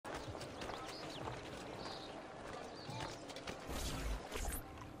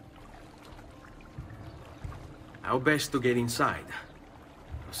How best to get inside?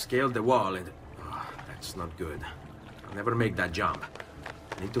 Scale the wall and... Oh, that's not good. I'll never make that jump.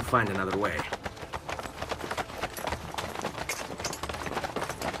 I need to find another way.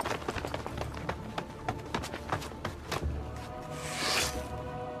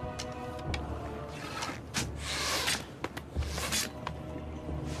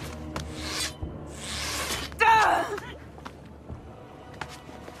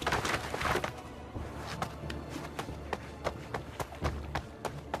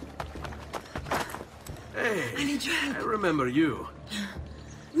 I remember you.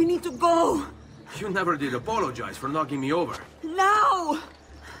 We need to go. You never did apologize for knocking me over. Now!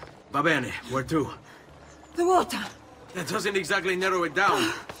 Va bene, where to? The water. That doesn't exactly narrow it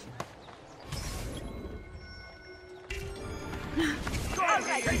down. All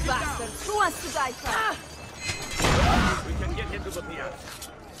right, you bastards. Who wants to die first? We can get into the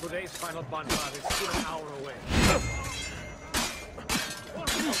piazza. Today's final bonfire is still an hour away.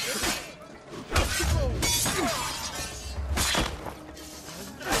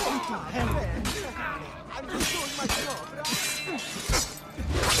 I'm just doing my job.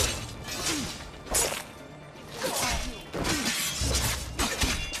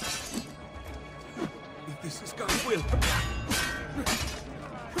 If this is God's will.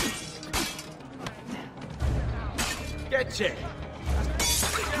 Get it!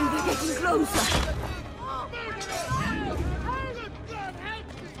 They're getting closer.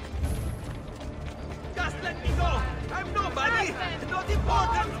 Just let me go! I'm nobody! Not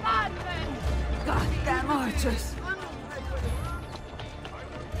important! Goddamn archers.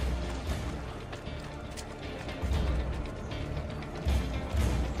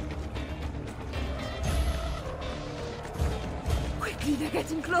 Quickly, they're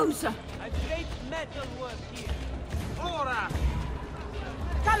getting closer. A great metal work here. Ora!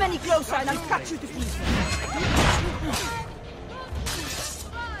 Come any closer and I'll cut you to pieces.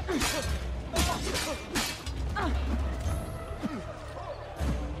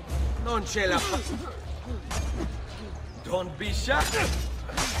 Non ce la fa. Don't be shy.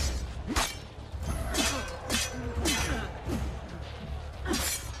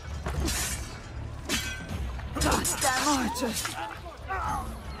 Goddamn archers.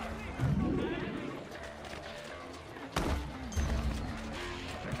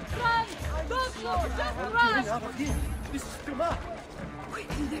 Run! Don't look! Just run! Out of here! This is too much!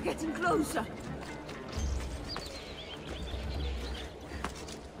 Quickly, they're getting closer.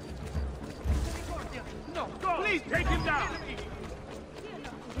 No! Go! Please take him down!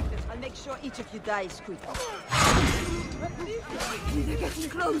 I'll make sure each of you dies quickly. Quickly, they're getting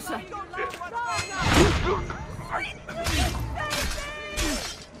closer.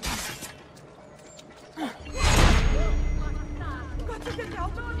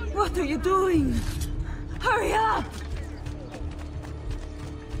 What are you doing? Hurry up!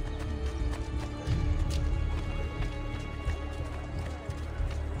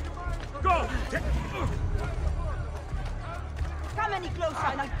 Go! Come any closer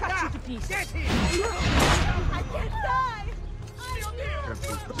and I'll cut you to pieces. Get him! I can't die!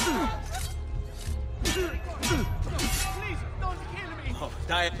 Please, don't kill me! Oh,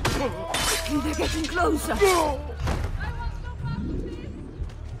 die. Quickly, they're getting closer.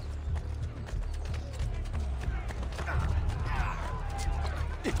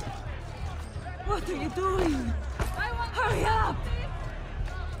 What are you doing? Hurry up!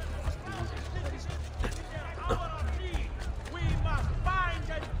 We must find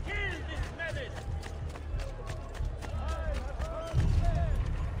and kill this menace!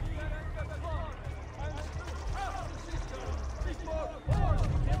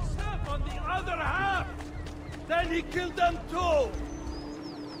 Himself on the other half! Then he killed them too!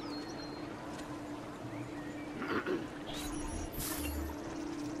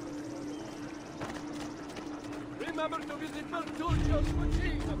 Remember to visit Mertulio's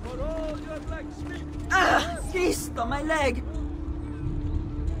cucina for all your blacksmith. Ah! Cristo, my leg!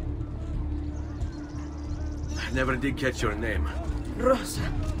 I never did catch your name.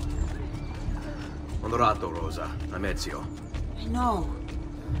 Rosa. Onorato, Rosa. I'm Ezio. I know.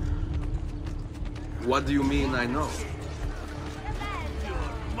 What do you mean, I know? Your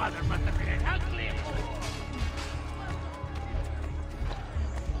mother must have been ugly.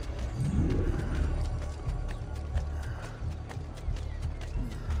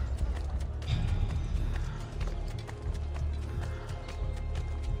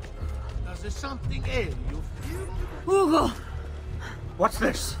 Does something ail you? Hugo! What's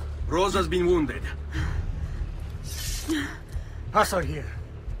this? Rosa's been wounded. Pass her here.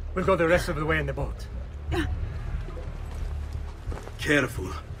 We'll go the rest of the way in the boat.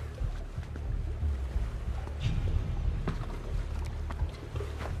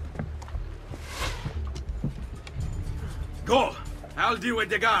 Go! I'll deal with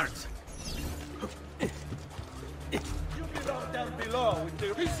the guards. You belong down below with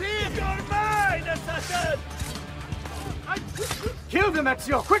the... He's here! You're mine, assassin! Kill them,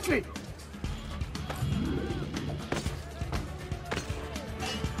 Ezio, quickly!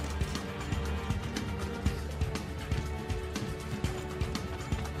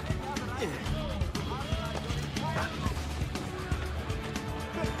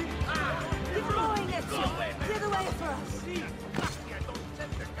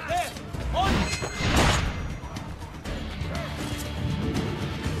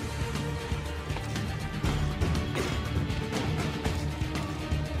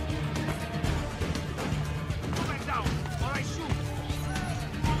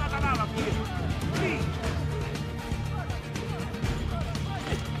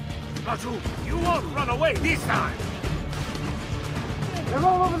 You won't run away this time! They're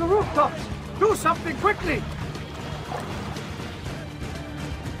all over the rooftops! Do something quickly!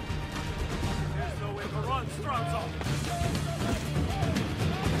 There's no way to run, Stronzo!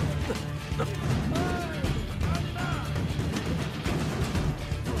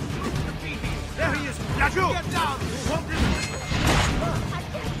 There he is! Yaju! Get down! Won't this...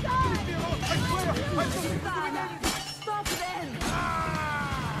 Stop them!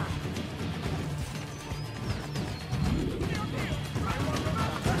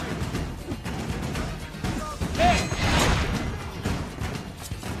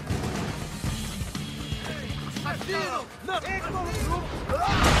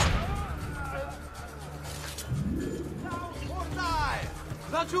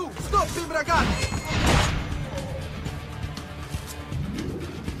 Laggiù! Stoppi, ragazzi!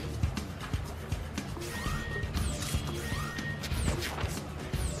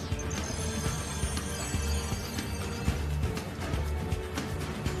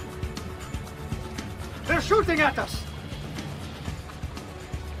 They're shooting at us!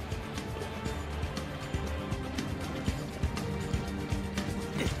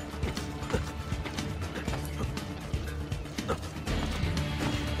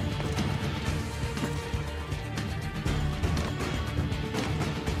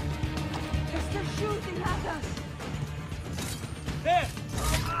 There!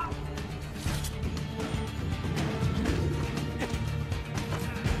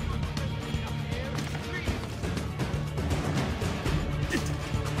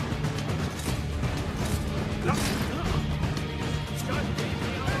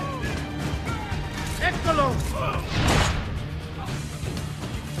 Eccolo!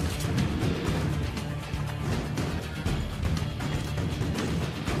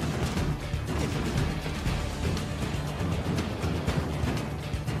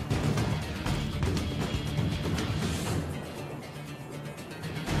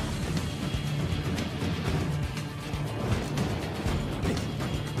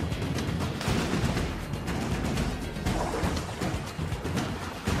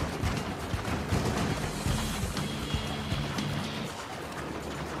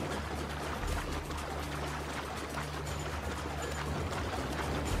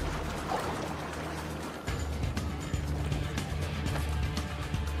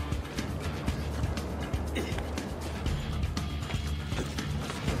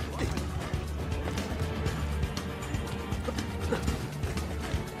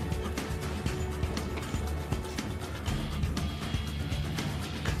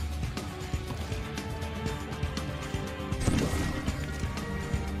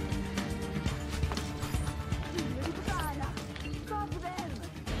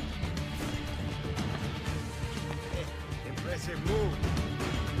 Impressive move.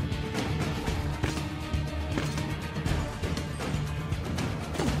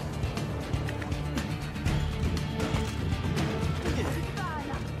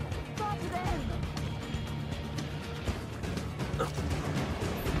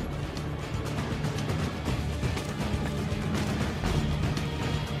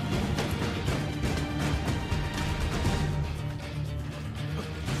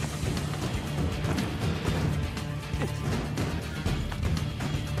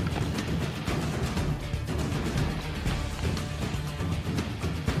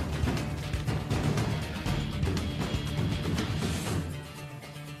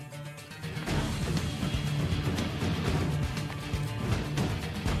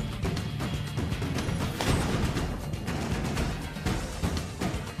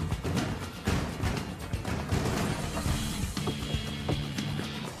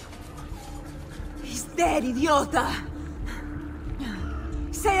 Dead, idiota!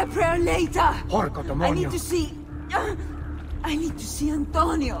 Say a prayer later! Porco demonio! I need to see... I need to see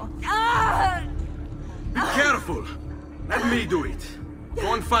Antonio! Be careful! Let me do it.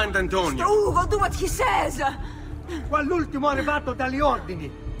 Go and find Antonio. Ugo, do what he says! Qua l'ultimo arrivato dagli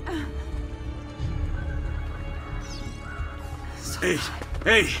ordini. Hey,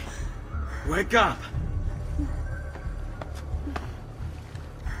 hey! Wake up!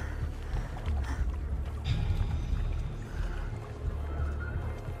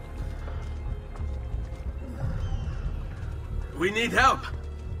 We need help!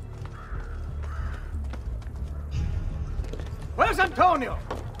 Where's Antonio?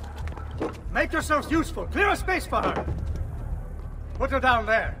 Make yourselves useful. Clear a space for her. Put her down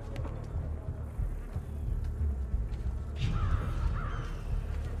there.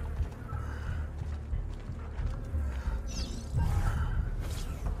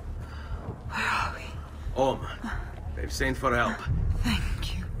 Where are we? Home. They've sent for help.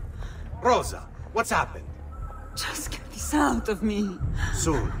 Thank you. Rosa, what's happened? Just get this out of me.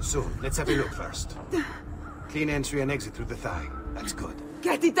 Soon. Let's have a look first. Clean entry and exit through the thigh. That's good.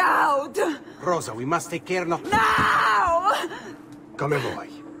 Get it out! Rosa, we must take care not... Now! Come vuoi.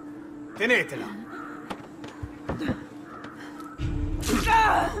 Tenetela.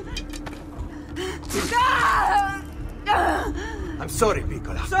 I'm sorry,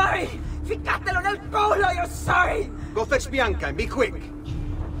 piccola. Sorry! Ficcatelo nel culo, you're sorry! Go fetch Bianca and be quick.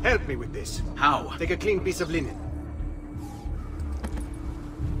 Help me with this. How? Take a clean piece of linen.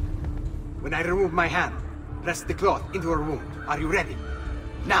 When I remove my hand, press the cloth into her wound. Are you ready?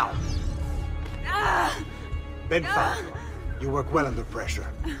 Now! Ben Falco, you work well under pressure.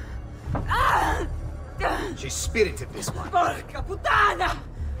 She's spirited, this one. Porca puttana!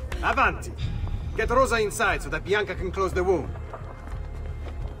 Avanti! Get Rosa inside so that Bianca can close the wound.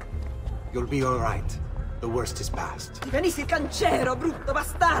 You'll be all right. The worst is past. Ti venissi il cancero, brutto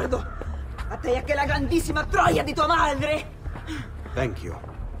bastardo! A te e che la grandissima troia di tua madre! Thank you.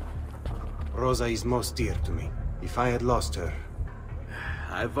 Rosa is most dear to me. If I had lost her...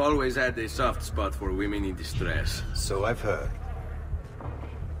 I've always had a soft spot for women in distress. So I've heard.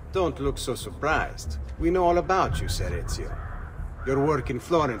 Don't look so surprised. We know all about you, Ser Ezio. Your work in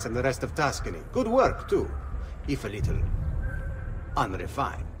Florence and the rest of Tuscany. Good work, too. If a little...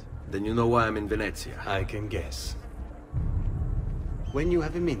 unrefined. Then you know why I'm in Venezia. I can guess. When you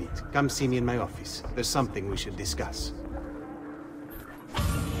have a minute, come see me in my office. There's something we should discuss.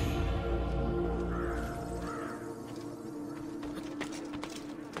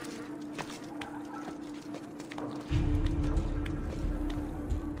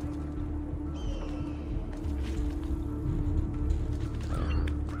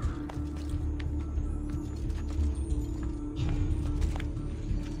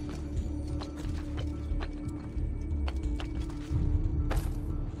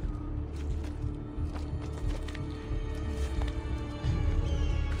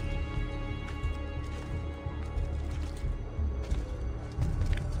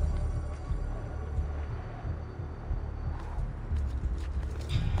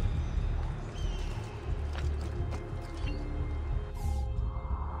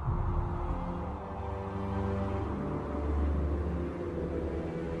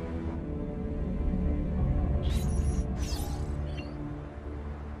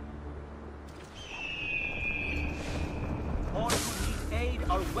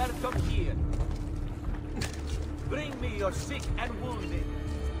 Are welcome here. Bring me your sick and wounded.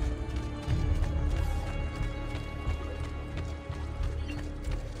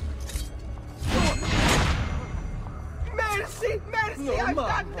 Mercy! No, I've Mom.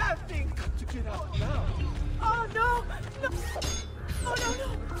 done nothing! Got to get out now. Oh, no! Oh, no!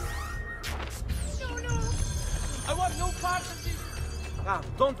 I want no part of this. Now,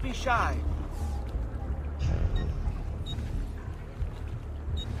 don't be shy.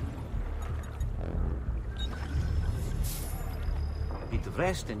 A bit of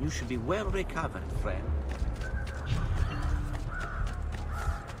rest and you should be well recovered, friend.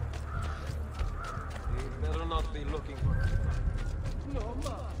 You better not be looking for her. No,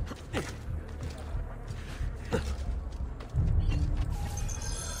 Mom.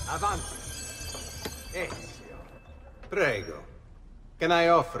 Avanti. Ezio. Prego. Can I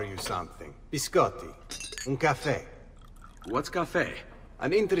offer you something? Biscotti. Un caffè. What's cafe?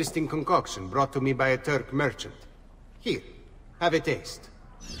 An interesting concoction brought to me by a Turk merchant. Here, have a taste.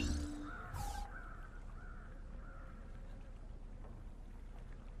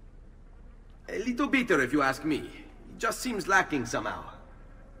 A little bitter if you ask me. It just seems lacking somehow.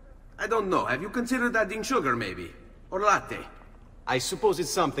 I don't know, have you considered adding sugar maybe? Or latte? I suppose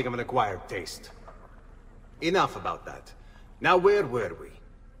it's something of an acquired taste. Enough about that. Now where were we?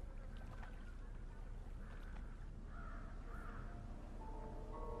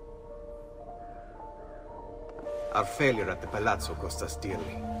 Our failure at the Palazzo cost us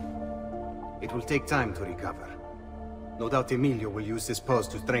dearly. It will take time to recover. No doubt Emilio will use this pause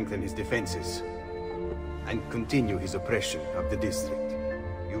to strengthen his defenses and continue his oppression of the district.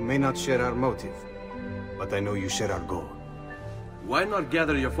 You may not share our motive, but I know you share our goal. Why not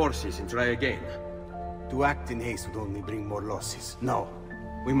gather your forces and try again? To act in haste would only bring more losses. No.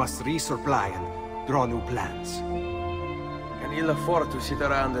 We must resupply and draw new plans. Can you afford to sit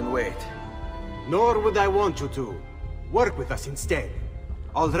around and wait? Nor would I want you to. Work with us instead.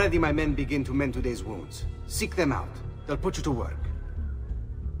 Already my men begin to mend today's wounds. Seek them out. They'll put you to work.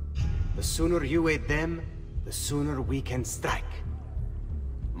 The sooner you aid them, the sooner we can strike.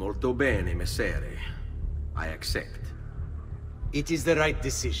 Molto bene, messere. I accept. It is the right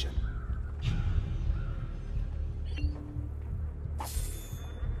decision.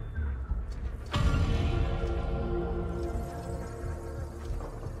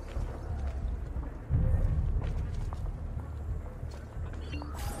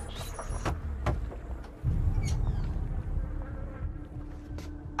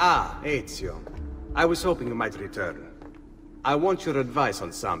 Ah, Ezio. I was hoping you might return. I want your advice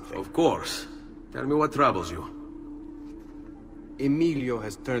on something. Of course. Tell me what troubles you. Emilio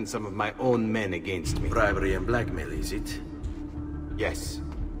has turned some of my own men against me. Bribery and blackmail, is it? Yes.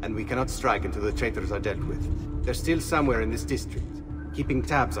 And we cannot strike until the traitors are dealt with. They're still somewhere in this district, keeping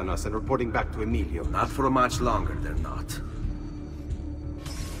tabs on us and reporting back to Emilio. Not for much longer, they're not.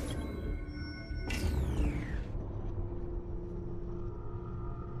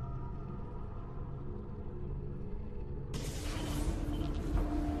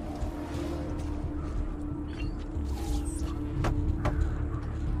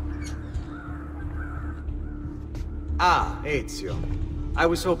 Ah, Ezio. I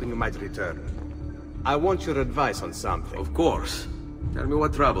was hoping you might return. I want your advice on something. Of course. Tell me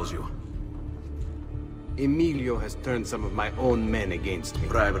what troubles you. Emilio has turned some of my own men against me.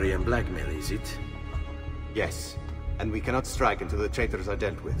 Bribery and blackmail, is it? Yes. And we cannot strike until the traitors are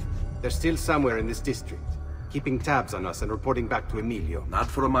dealt with. They're still somewhere in this district, keeping tabs on us and reporting back to Emilio. Not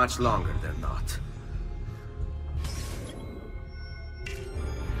for much longer, they're not.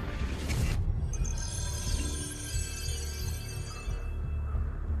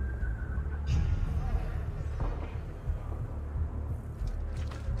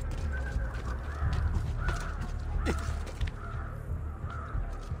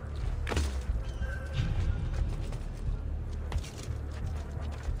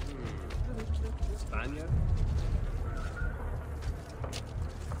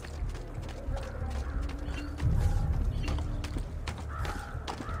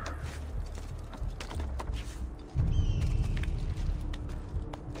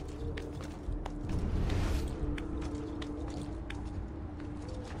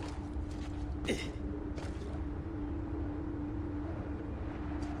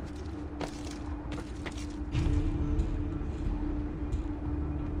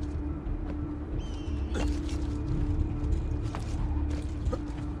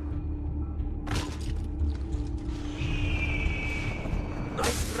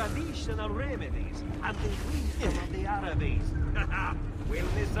 Traditional remedies and the wisdom of the Arabes.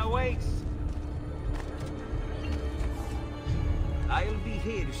 Wellness awaits. I'll be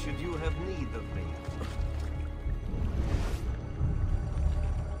here should you have need of me.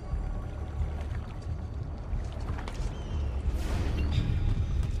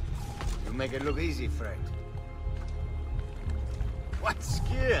 You make it look easy, Fred. What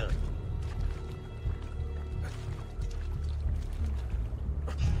skill!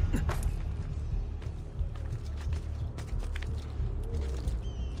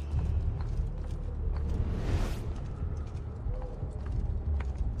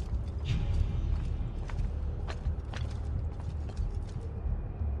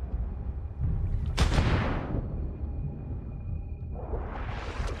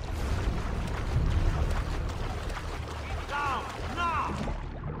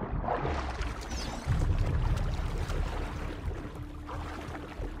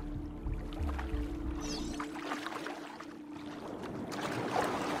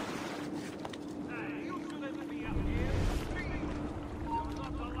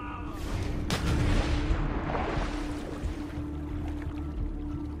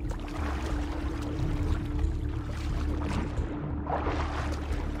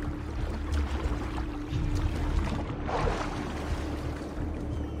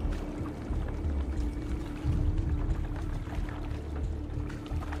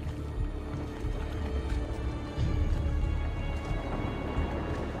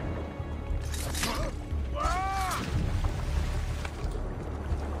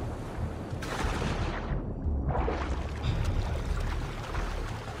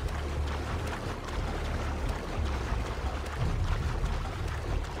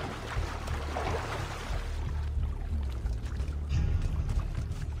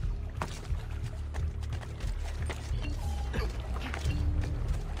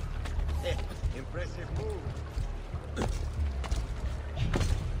 Impressive move.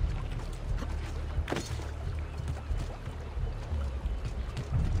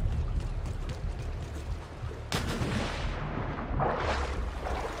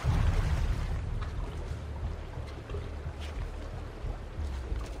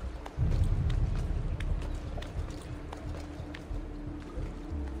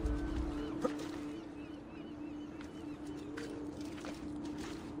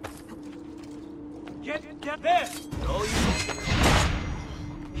 Get there! No, you...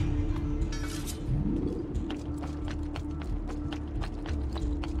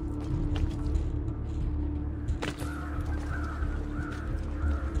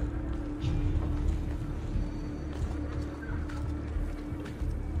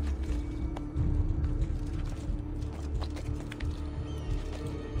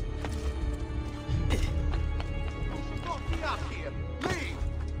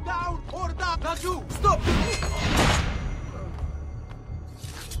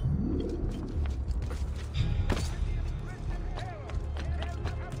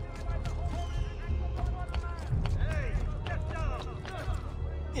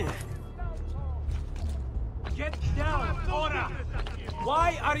 Get down, Ora!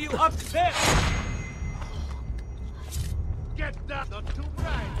 Why are you up there? Get down! Not too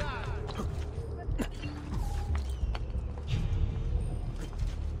bright,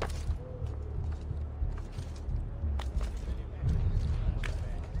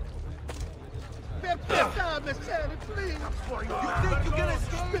 please! You think you can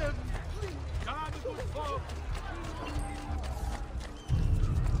escape?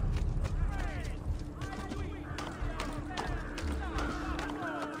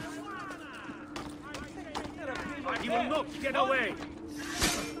 He will not get away!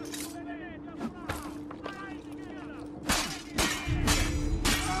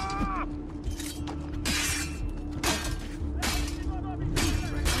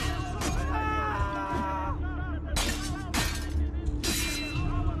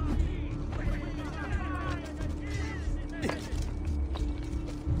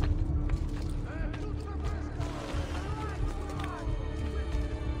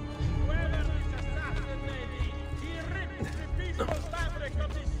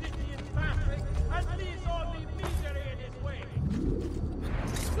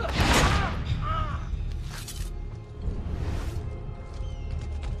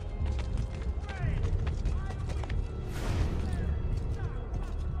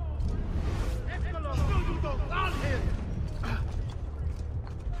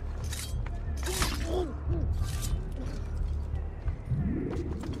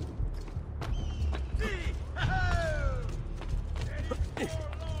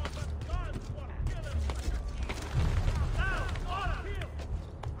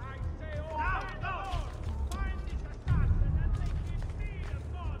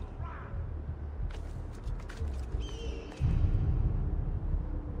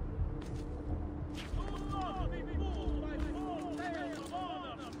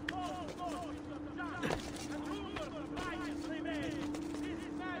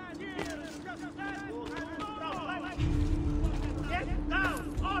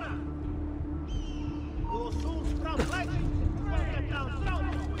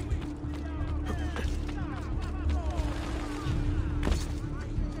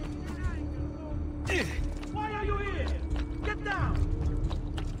 Why are you here? Get down!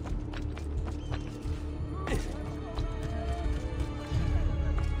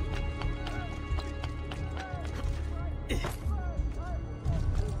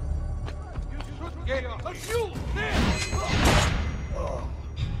 Get up! A shoe! There!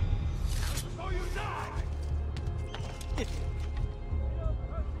 So you die!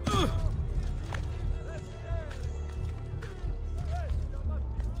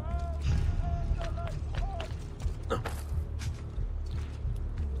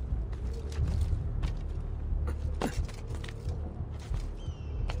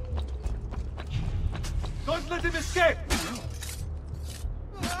 Don't let him escape!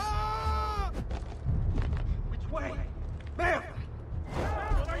 Which way? There!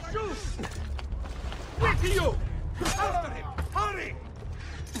 My shoes! Where to you? After him! Hurry!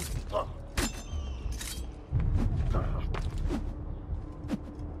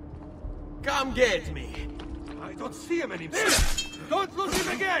 Come get me! I don't see him anymore! Don't lose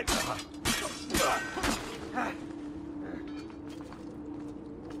him again!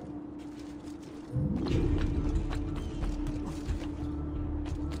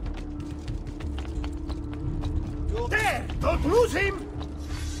 There! Don't lose him!